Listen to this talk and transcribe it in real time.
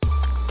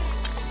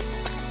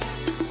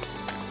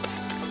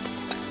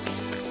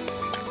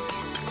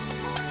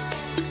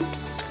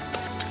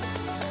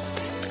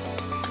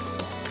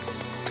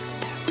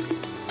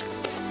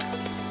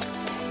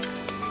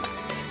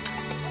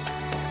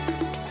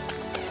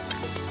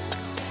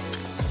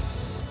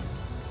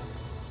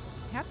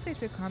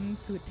Herzlich willkommen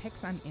zu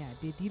Tax on Air,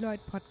 der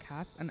Deloitte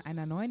Podcast und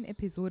einer neuen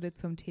Episode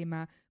zum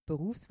Thema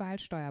Berufswahl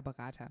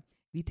Steuerberater,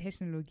 wie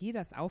Technologie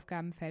das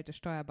Aufgabenfeld des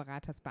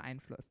Steuerberaters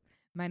beeinflusst.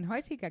 Mein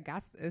heutiger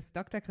Gast ist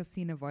Dr.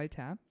 Christine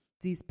Wolter.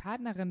 Sie ist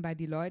Partnerin bei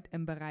Deloitte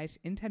im Bereich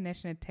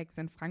International Tax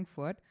in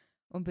Frankfurt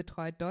und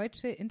betreut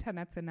deutsche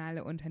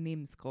internationale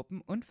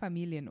Unternehmensgruppen und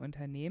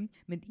Familienunternehmen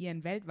mit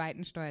ihren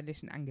weltweiten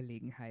steuerlichen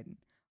Angelegenheiten.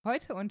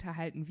 Heute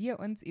unterhalten wir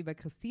uns über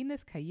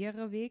Christines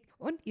Karriereweg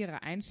und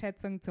ihre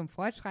Einschätzung zum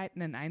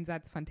fortschreitenden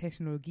Einsatz von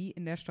Technologie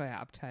in der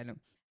Steuerabteilung.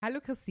 Hallo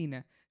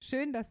Christine,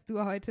 schön, dass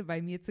du heute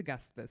bei mir zu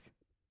Gast bist.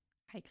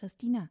 Hi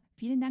Christina,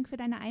 vielen Dank für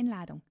deine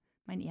Einladung.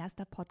 Mein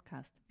erster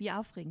Podcast. Wie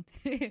aufregend.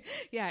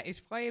 Ja,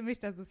 ich freue mich,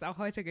 dass es auch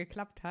heute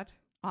geklappt hat.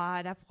 Oh,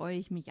 da freue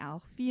ich mich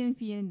auch. Vielen,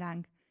 vielen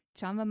Dank.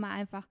 Schauen wir mal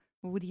einfach,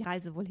 wo die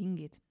Reise wohl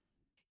hingeht.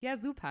 Ja,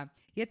 super.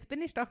 Jetzt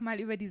bin ich doch mal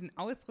über diesen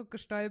Ausdruck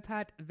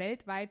gestolpert,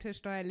 weltweite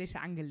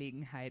steuerliche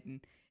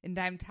Angelegenheiten in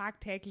deinem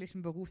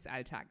tagtäglichen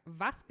Berufsalltag.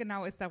 Was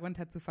genau ist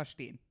darunter zu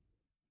verstehen?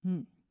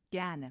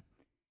 Gerne.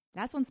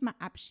 Lass uns mal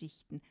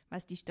abschichten,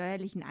 was die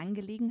steuerlichen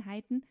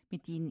Angelegenheiten,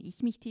 mit denen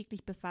ich mich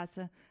täglich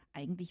befasse,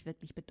 eigentlich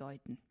wirklich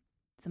bedeuten.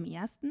 Zum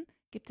Ersten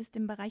gibt es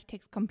den Bereich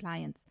Tax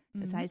Compliance,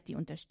 das heißt die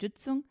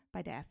Unterstützung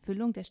bei der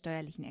Erfüllung der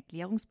steuerlichen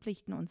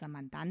Erklärungspflichten unserer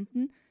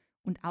Mandanten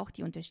und auch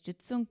die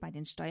Unterstützung bei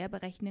den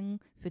Steuerberechnungen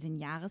für den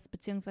Jahres-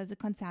 bzw.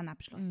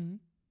 Konzernabschluss.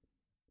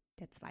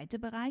 Der zweite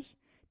Bereich,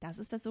 das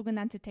ist das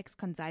sogenannte Tax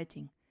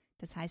Consulting,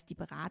 das heißt die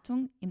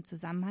Beratung im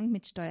Zusammenhang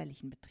mit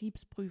steuerlichen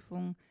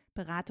Betriebsprüfungen,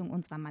 Beratung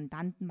unserer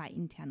Mandanten bei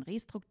internen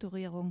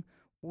Restrukturierungen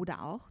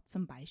oder auch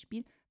zum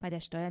Beispiel bei der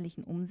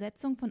steuerlichen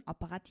Umsetzung von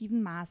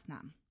operativen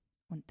Maßnahmen.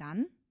 Und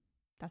dann,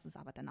 das ist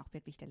aber dann auch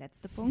wirklich der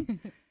letzte Punkt,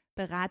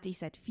 berate ich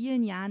seit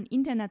vielen Jahren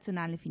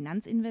internationale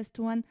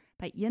Finanzinvestoren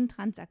bei ihren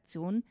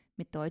Transaktionen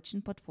mit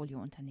deutschen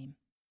Portfoliounternehmen.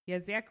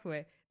 Ja, sehr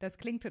cool. Das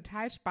klingt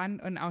total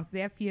spannend und auch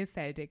sehr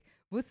vielfältig.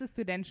 Wusstest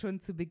du denn schon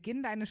zu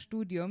Beginn deines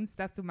Studiums,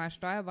 dass du mal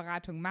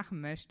Steuerberatung machen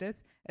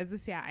möchtest? Es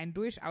ist ja ein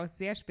durchaus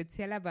sehr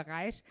spezieller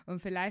Bereich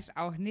und vielleicht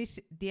auch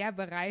nicht der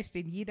Bereich,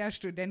 den jeder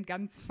Student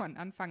ganz von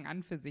Anfang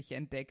an für sich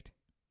entdeckt.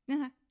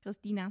 Ja,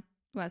 Christina,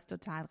 du hast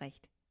total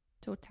recht.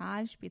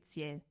 Total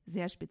speziell,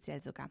 sehr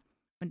speziell sogar.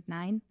 Und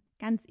nein,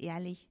 ganz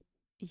ehrlich,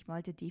 ich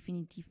wollte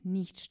definitiv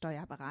nicht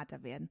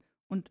Steuerberater werden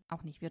und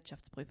auch nicht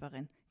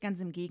Wirtschaftsprüferin.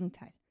 Ganz im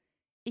Gegenteil.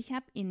 Ich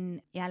habe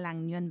in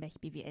Erlangen-Nürnberg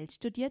BWL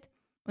studiert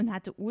und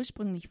hatte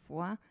ursprünglich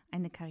vor,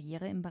 eine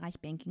Karriere im Bereich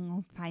Banking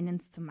und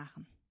Finance zu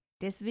machen.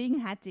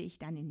 Deswegen hatte ich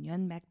dann in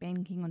Nürnberg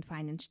Banking und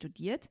Finance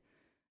studiert.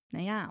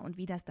 Naja, und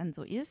wie das dann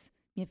so ist,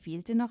 mir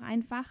fehlte noch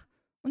ein Fach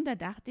und da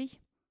dachte ich,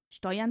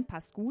 Steuern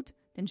passt gut,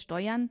 denn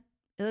Steuern,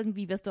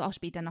 irgendwie wirst du auch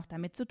später noch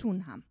damit zu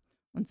tun haben.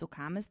 Und so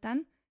kam es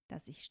dann,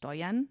 dass ich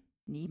Steuern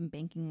neben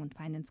Banking und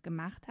Finance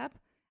gemacht habe,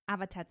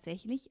 aber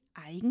tatsächlich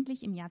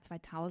eigentlich im Jahr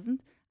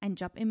 2000 einen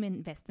Job im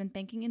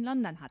Investmentbanking in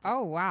London hatte.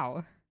 Oh,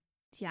 wow.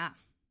 Tja,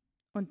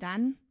 und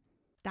dann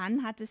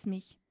hat es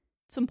mich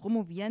zum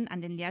Promovieren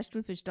an den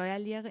Lehrstuhl für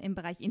Steuerlehre im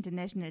Bereich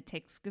International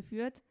Tax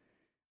geführt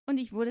und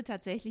ich wurde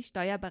tatsächlich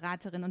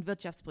Steuerberaterin und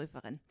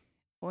Wirtschaftsprüferin.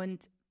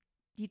 Und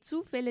die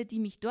Zufälle, die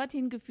mich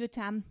dorthin geführt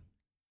haben,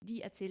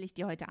 die erzähle ich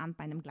dir heute Abend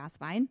bei einem Glas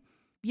Wein.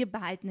 Wir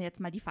behalten jetzt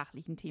mal die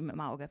fachlichen Themen im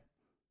Auge.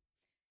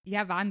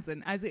 Ja,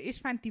 Wahnsinn. Also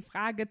ich fand die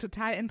Frage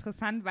total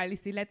interessant, weil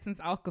ich sie letztens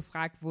auch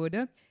gefragt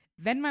wurde.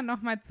 Wenn man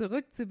nochmal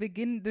zurück zu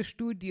Beginn des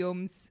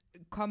Studiums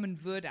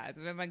kommen würde,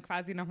 also wenn man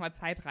quasi nochmal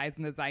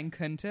Zeitreisende sein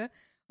könnte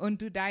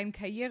und du deinen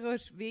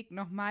Karriereweg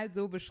nochmal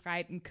so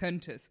beschreiten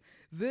könntest,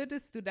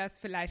 würdest du das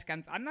vielleicht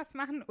ganz anders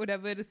machen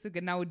oder würdest du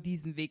genau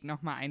diesen Weg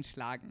nochmal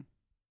einschlagen?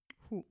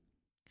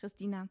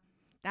 Christina,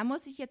 da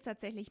muss ich jetzt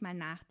tatsächlich mal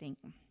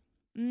nachdenken.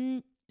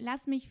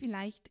 Lass mich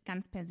vielleicht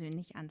ganz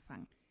persönlich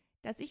anfangen.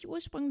 Dass ich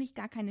ursprünglich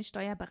gar keine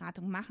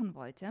Steuerberatung machen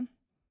wollte,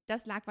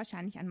 das lag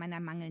wahrscheinlich an meiner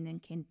mangelnden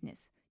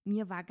Kenntnis.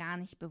 Mir war gar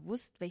nicht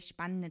bewusst, welche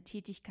spannende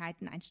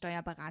Tätigkeiten ein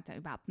Steuerberater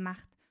überhaupt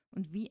macht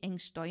und wie eng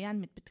Steuern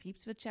mit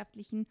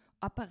betriebswirtschaftlichen,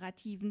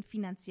 operativen,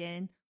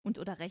 finanziellen und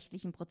oder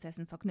rechtlichen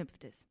Prozessen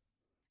verknüpft ist.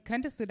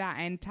 Könntest du da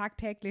ein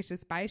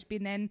tagtägliches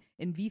Beispiel nennen,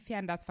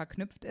 inwiefern das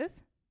verknüpft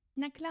ist?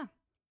 Na klar,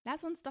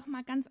 lass uns doch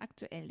mal ganz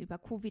aktuell über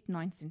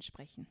Covid-19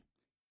 sprechen.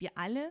 Wir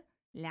alle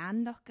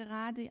lernen doch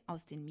gerade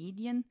aus den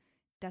Medien,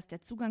 dass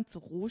der Zugang zu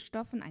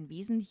Rohstoffen ein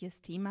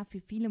wesentliches Thema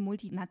für viele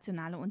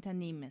multinationale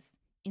Unternehmen ist,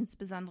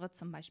 insbesondere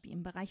zum Beispiel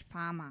im Bereich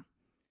Pharma.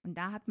 Und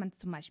da hat man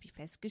zum Beispiel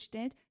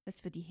festgestellt, dass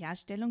für die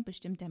Herstellung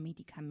bestimmter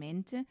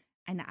Medikamente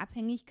eine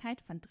Abhängigkeit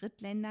von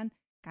Drittländern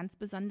ganz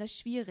besonders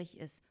schwierig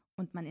ist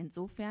und man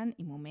insofern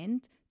im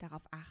Moment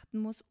darauf achten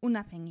muss,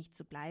 unabhängig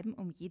zu bleiben,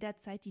 um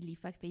jederzeit die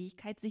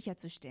Lieferfähigkeit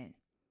sicherzustellen.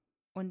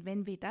 Und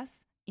wenn wir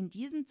das in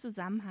diesem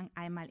Zusammenhang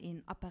einmal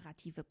in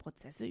operative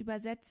Prozesse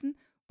übersetzen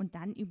und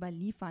dann über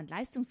Liefer- und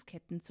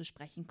Leistungsketten zu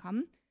sprechen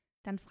kommen,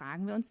 dann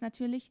fragen wir uns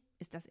natürlich,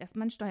 ist das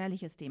erstmal ein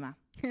steuerliches Thema?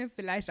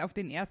 Vielleicht auf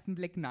den ersten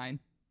Blick nein.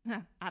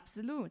 Ja,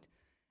 absolut.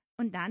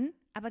 Und dann,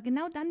 aber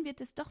genau dann wird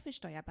es doch für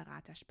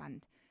Steuerberater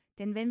spannend.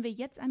 Denn wenn wir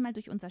jetzt einmal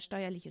durch unser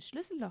steuerliches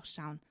Schlüsselloch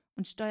schauen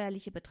und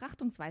steuerliche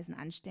Betrachtungsweisen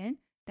anstellen,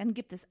 dann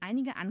gibt es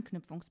einige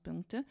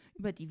Anknüpfungspunkte,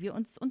 über die wir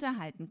uns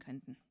unterhalten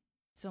könnten.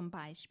 Zum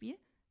Beispiel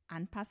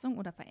Anpassung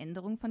oder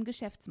Veränderung von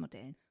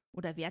Geschäftsmodellen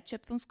oder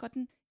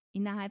Wertschöpfungsketten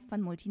innerhalb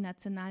von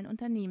multinationalen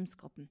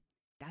Unternehmensgruppen.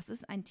 Das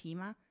ist ein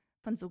Thema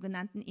von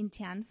sogenannten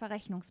internen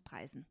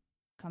Verrechnungspreisen.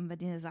 Kommen wir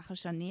der Sache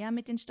schon näher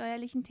mit den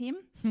steuerlichen Themen?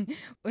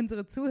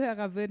 Unsere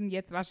Zuhörer würden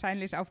jetzt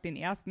wahrscheinlich auf den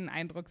ersten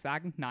Eindruck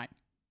sagen, nein.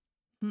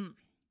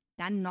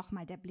 Dann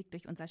nochmal der Blick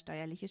durch unser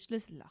steuerliches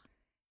Schlüsselloch.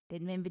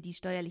 Denn wenn wir die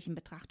steuerlichen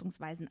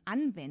Betrachtungsweisen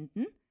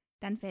anwenden,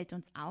 dann fällt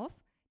uns auf,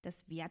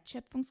 dass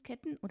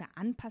Wertschöpfungsketten oder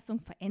Anpassung,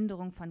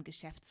 Veränderung von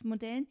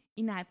Geschäftsmodellen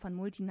innerhalb von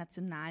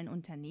multinationalen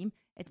Unternehmen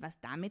etwas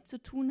damit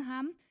zu tun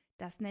haben,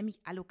 dass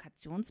nämlich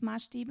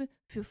Allokationsmaßstäbe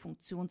für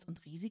Funktions-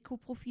 und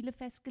Risikoprofile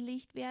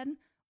festgelegt werden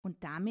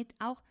und damit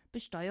auch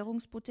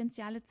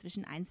Besteuerungspotenziale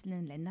zwischen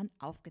einzelnen Ländern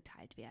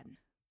aufgeteilt werden.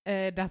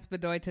 Das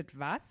bedeutet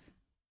was?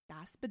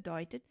 Das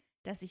bedeutet,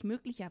 dass sich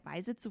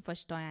möglicherweise zu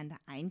versteuernde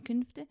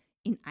Einkünfte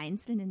in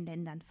einzelnen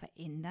Ländern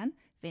verändern,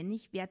 wenn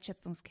sich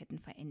Wertschöpfungsketten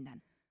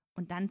verändern.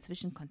 Und dann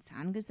zwischen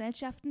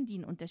Konzerngesellschaften, die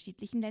in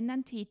unterschiedlichen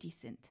Ländern tätig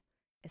sind.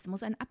 Es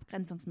muss ein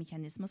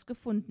Abgrenzungsmechanismus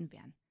gefunden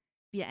werden.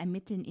 Wir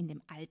ermitteln in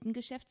dem alten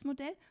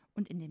Geschäftsmodell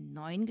und in dem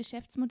neuen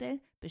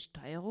Geschäftsmodell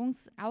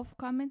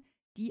Besteuerungsaufkommen,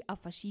 die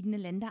auf verschiedene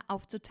Länder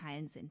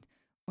aufzuteilen sind.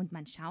 Und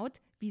man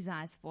schaut, wie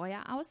sah es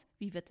vorher aus,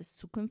 wie wird es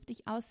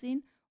zukünftig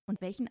aussehen und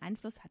welchen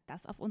Einfluss hat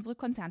das auf unsere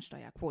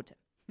Konzernsteuerquote.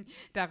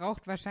 Da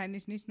raucht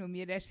wahrscheinlich nicht nur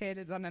mir der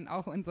Schädel, sondern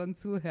auch unseren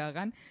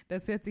Zuhörern.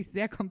 Das hört sich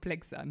sehr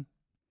komplex an.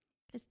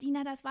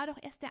 Christina, das war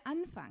doch erst der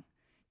Anfang.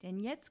 Denn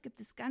jetzt gibt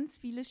es ganz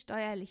viele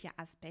steuerliche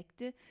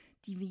Aspekte,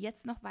 die wir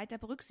jetzt noch weiter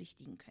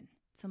berücksichtigen können.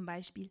 Zum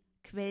Beispiel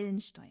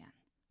Quellensteuern,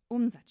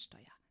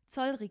 Umsatzsteuer,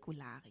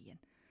 Zollregularien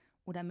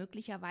oder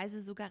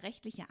möglicherweise sogar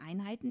rechtliche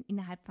Einheiten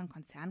innerhalb von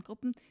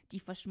Konzerngruppen, die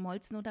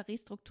verschmolzen oder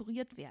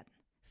restrukturiert werden.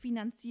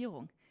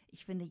 Finanzierung.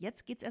 Ich finde,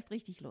 jetzt geht's erst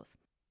richtig los.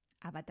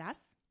 Aber das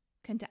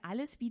könnte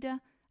alles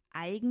wieder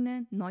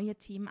eigene neue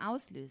Themen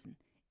auslösen.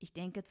 Ich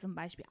denke zum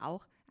Beispiel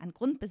auch an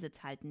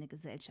grundbesitzhaltende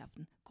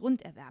Gesellschaften,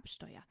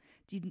 Grunderwerbsteuer,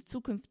 die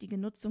zukünftige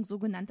Nutzung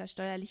sogenannter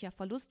steuerlicher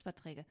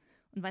Verlustverträge.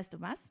 Und weißt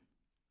du was?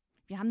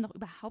 Wir haben noch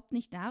überhaupt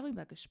nicht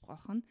darüber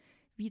gesprochen,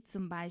 wie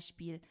zum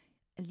Beispiel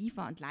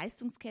Liefer- und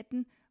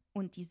Leistungsketten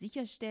und die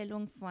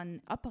Sicherstellung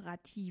von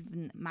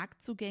operativen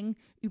Marktzugängen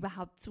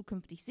überhaupt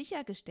zukünftig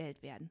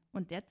sichergestellt werden.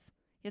 Und jetzt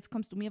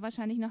kommst du mir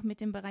wahrscheinlich noch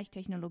mit dem Bereich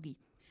Technologie.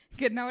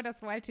 Genau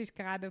das wollte ich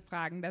gerade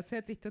fragen. Das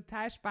hört sich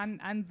total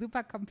spannend an,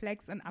 super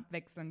komplex und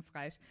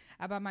abwechslungsreich.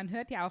 Aber man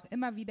hört ja auch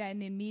immer wieder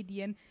in den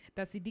Medien,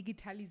 dass die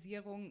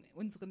Digitalisierung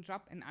unseren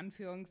Job in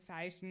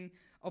Anführungszeichen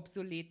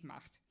obsolet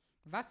macht.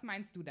 Was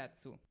meinst du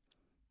dazu?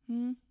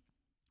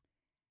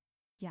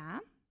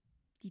 Ja,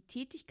 die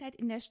Tätigkeit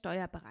in der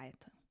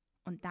Steuerberatung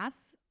und das,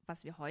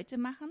 was wir heute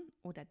machen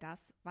oder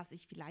das, was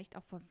ich vielleicht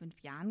auch vor 5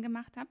 Jahren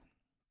gemacht habe,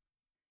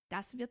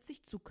 das wird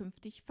sich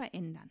zukünftig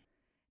verändern.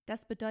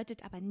 Das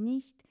bedeutet aber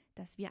nicht,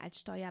 dass wir als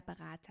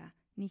Steuerberater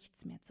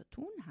nichts mehr zu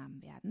tun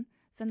haben werden,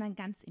 sondern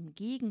ganz im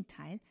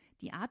Gegenteil,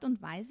 die Art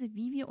und Weise,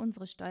 wie wir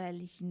unsere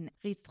steuerlichen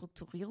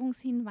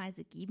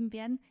Restrukturierungshinweise geben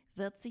werden,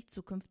 wird sich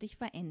zukünftig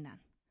verändern.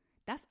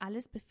 Das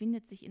alles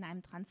befindet sich in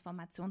einem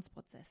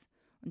Transformationsprozess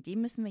und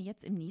dem müssen wir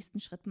jetzt im nächsten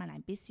Schritt mal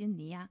ein bisschen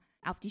näher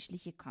auf die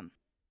Schliche kommen.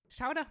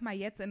 Schau doch mal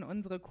jetzt in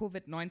unsere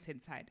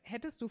Covid-19-Zeit.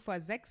 Hättest du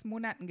vor 6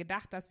 Monaten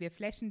gedacht, dass wir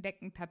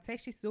flächendeckend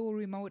tatsächlich so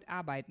remote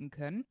arbeiten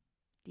können?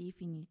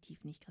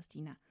 Definitiv nicht,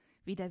 Christina.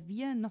 Weder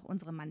wir noch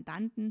unsere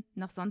Mandanten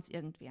noch sonst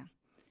irgendwer.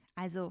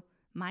 Also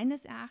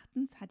meines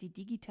Erachtens hat die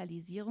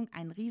Digitalisierung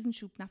einen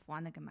Riesenschub nach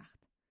vorne gemacht.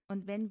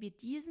 Und wenn wir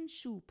diesen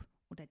Schub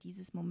oder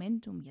dieses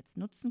Momentum jetzt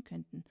nutzen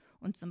könnten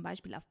und zum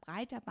Beispiel auf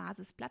breiter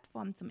Basis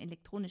Plattformen zum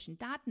elektronischen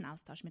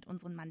Datenaustausch mit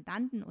unseren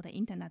Mandanten oder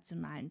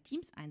internationalen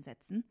Teams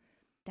einsetzen,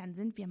 dann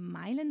sind wir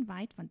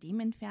meilenweit von dem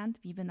entfernt,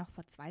 wie wir noch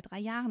vor 2-3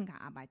 Jahren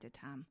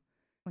gearbeitet haben.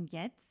 Und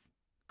jetzt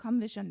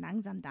kommen wir schon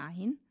langsam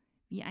dahin,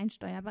 wie ein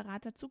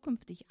Steuerberater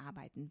zukünftig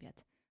arbeiten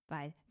wird.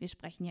 Weil wir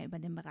sprechen ja über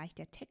den Bereich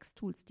der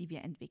Texttools, die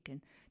wir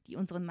entwickeln, die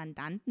unseren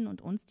Mandanten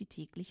und uns die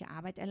tägliche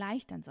Arbeit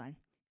erleichtern sollen.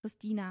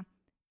 Christina,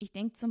 ich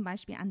denke zum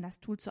Beispiel an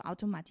das Tool zur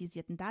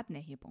automatisierten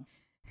Datenerhebung.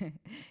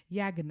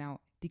 Ja, genau.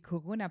 Die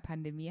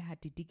Corona-Pandemie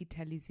hat die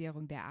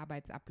Digitalisierung der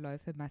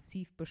Arbeitsabläufe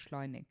massiv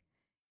beschleunigt.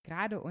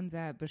 Gerade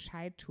unser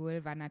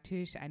Bescheid-Tool war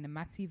natürlich eine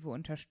massive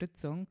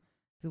Unterstützung,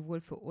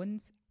 sowohl für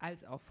uns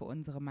als auch für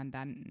unsere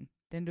Mandanten.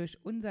 Denn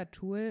durch unser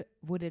Tool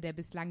wurde der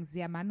bislang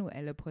sehr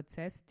manuelle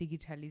Prozess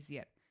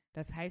digitalisiert.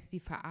 Das heißt,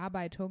 die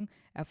Verarbeitung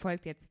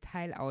erfolgt jetzt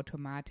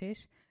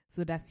teilautomatisch,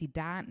 sodass die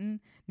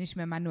Daten nicht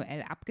mehr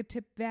manuell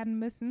abgetippt werden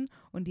müssen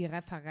und die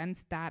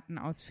Referenzdaten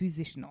aus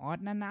physischen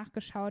Ordnern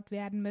nachgeschaut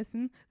werden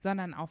müssen,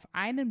 sondern auf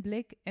einen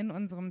Blick in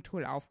unserem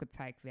Tool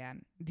aufgezeigt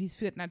werden. Dies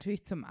führt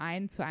natürlich zum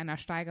einen zu einer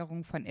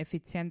Steigerung von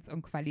Effizienz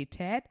und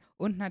Qualität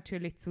und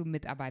natürlich zu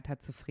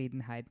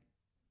Mitarbeiterzufriedenheit.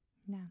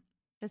 Ja,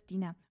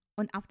 Christina,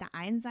 und auf der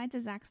einen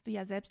Seite sagst du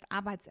ja selbst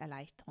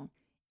Arbeitserleichterung.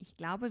 Ich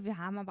glaube, wir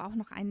haben aber auch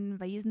noch einen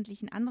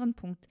wesentlichen anderen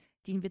Punkt,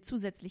 den wir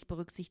zusätzlich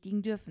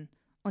berücksichtigen dürfen.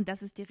 Und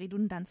das ist die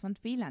Redundanz von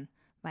Fehlern,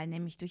 weil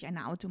nämlich durch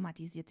eine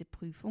automatisierte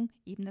Prüfung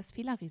eben das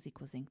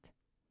Fehlerrisiko sinkt.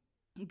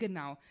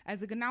 Genau,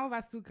 also genau,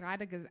 was du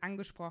gerade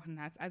angesprochen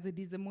hast. Also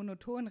diese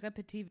monoton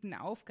repetitiven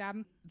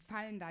Aufgaben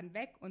fallen dann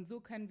weg und so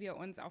können wir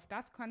uns auf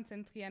das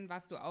konzentrieren,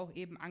 was du auch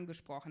eben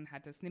angesprochen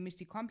hattest, nämlich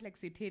die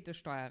Komplexität des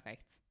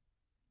Steuerrechts.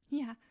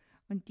 Ja,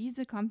 und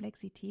diese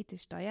Komplexität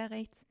des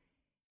Steuerrechts,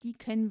 die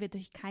können wir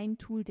durch kein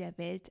Tool der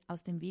Welt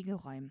aus dem Wege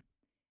räumen.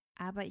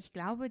 Aber ich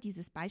glaube,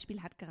 dieses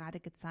Beispiel hat gerade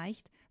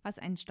gezeigt, was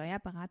ein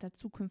Steuerberater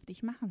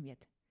zukünftig machen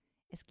wird.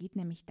 Es geht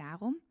nämlich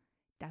darum,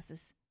 dass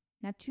es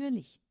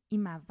natürlich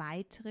immer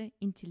weitere,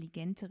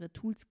 intelligentere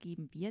Tools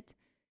geben wird,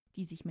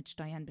 die sich mit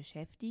Steuern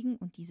beschäftigen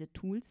und diese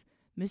Tools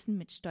müssen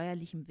mit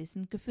steuerlichem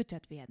Wissen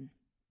gefüttert werden.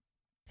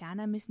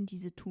 Ferner müssen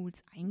diese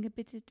Tools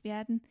eingebettet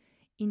werden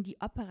in die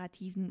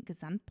operativen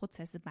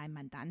Gesamtprozesse beim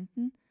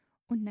Mandanten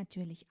und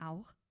natürlich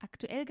auch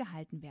aktuell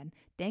gehalten werden.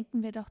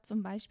 Denken wir doch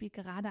zum Beispiel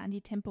gerade an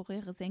die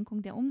temporäre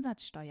Senkung der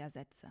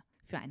Umsatzsteuersätze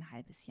für ein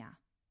halbes Jahr.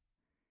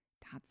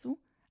 Dazu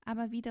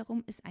aber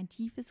wiederum ist ein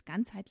tiefes,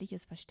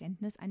 ganzheitliches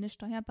Verständnis eines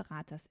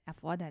Steuerberaters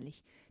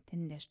erforderlich,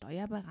 denn der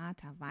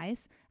Steuerberater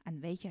weiß,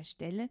 an welcher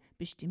Stelle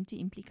bestimmte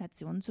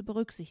Implikationen zu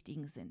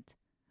berücksichtigen sind.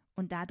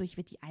 Und dadurch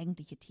wird die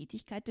eigentliche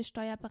Tätigkeit des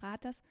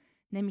Steuerberaters,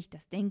 nämlich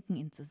das Denken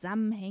in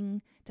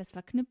Zusammenhängen, das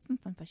Verknüpfen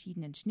von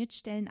verschiedenen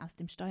Schnittstellen aus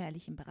dem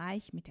steuerlichen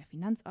Bereich mit der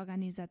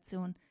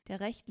Finanzorganisation, der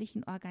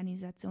rechtlichen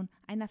Organisation,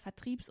 einer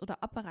Vertriebs- oder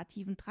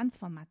operativen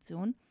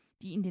Transformation,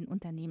 die in den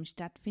Unternehmen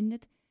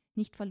stattfindet,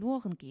 nicht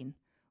verloren gehen.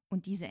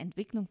 Und diese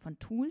Entwicklung von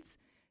Tools,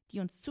 die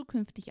uns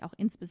zukünftig auch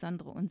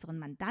insbesondere unseren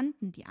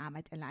Mandanten die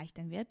Arbeit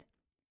erleichtern wird,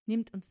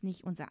 nimmt uns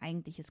nicht unser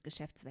eigentliches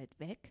Geschäftsfeld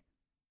weg,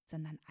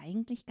 sondern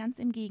eigentlich ganz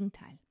im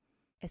Gegenteil.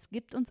 Es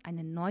gibt uns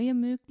eine neue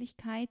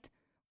Möglichkeit,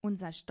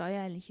 unser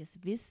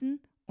steuerliches Wissen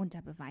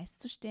unter Beweis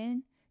zu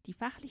stellen, die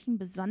fachlichen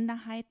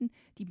Besonderheiten,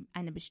 die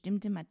eine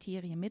bestimmte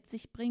Materie mit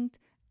sich bringt,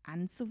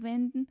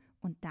 anzuwenden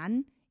und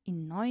dann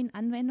in neuen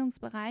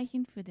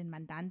Anwendungsbereichen für den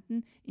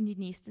Mandanten in die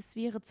nächste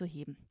Sphäre zu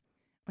heben.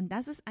 Und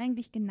das ist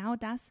eigentlich genau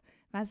das,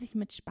 was ich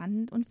mit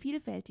spannend und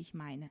vielfältig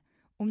meine,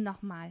 um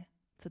nochmal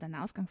zu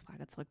deiner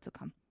Ausgangsfrage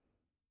zurückzukommen.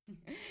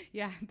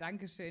 Ja,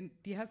 danke schön.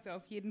 Die hast du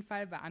auf jeden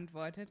Fall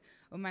beantwortet.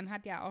 Und man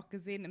hat ja auch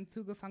gesehen im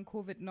Zuge von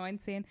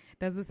Covid-19,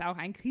 dass es auch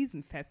ein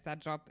krisenfester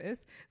Job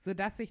ist,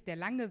 sodass sich der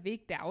lange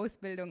Weg der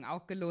Ausbildung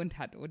auch gelohnt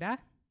hat, oder?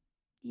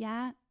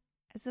 Ja,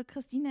 also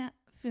Christine,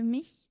 für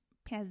mich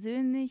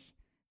persönlich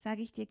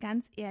sage ich dir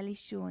ganz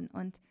ehrlich schon.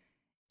 Und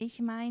ich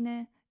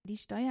meine, die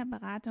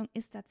Steuerberatung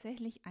ist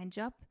tatsächlich ein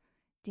Job,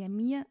 der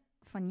mir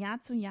von Jahr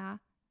zu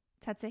Jahr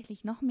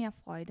tatsächlich noch mehr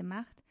Freude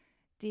macht,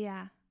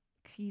 der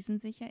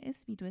krisensicher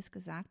ist, wie du es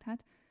gesagt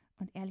hast.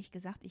 Und ehrlich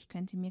gesagt, ich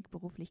könnte mir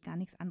beruflich gar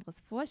nichts anderes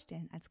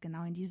vorstellen, als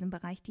genau in diesem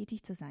Bereich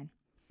tätig zu sein.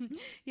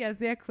 Ja,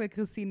 sehr cool,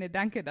 Christine.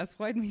 Danke, das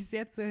freut mich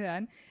sehr zu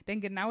hören, denn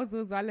genau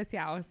so soll es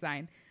ja auch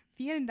sein.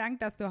 Vielen Dank,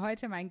 dass du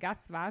heute mein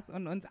Gast warst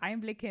und uns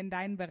Einblicke in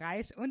deinen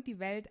Bereich und die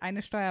Welt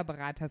eines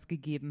Steuerberaters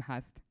gegeben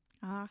hast.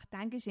 Ach,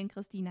 danke schön,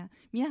 Christina.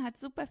 Mir hat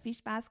super viel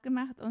Spaß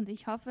gemacht und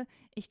ich hoffe,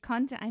 ich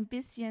konnte ein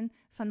bisschen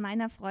von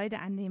meiner Freude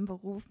an dem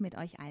Beruf mit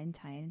euch allen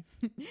teilen.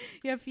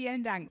 Ja,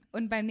 vielen Dank.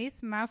 Und beim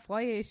nächsten Mal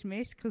freue ich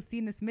mich,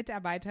 Christines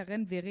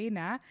Mitarbeiterin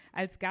Verena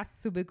als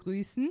Gast zu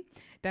begrüßen,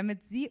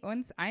 damit sie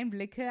uns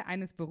Einblicke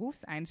eines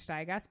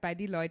Berufseinsteigers bei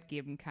Deloitte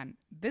geben kann.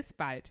 Bis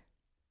bald.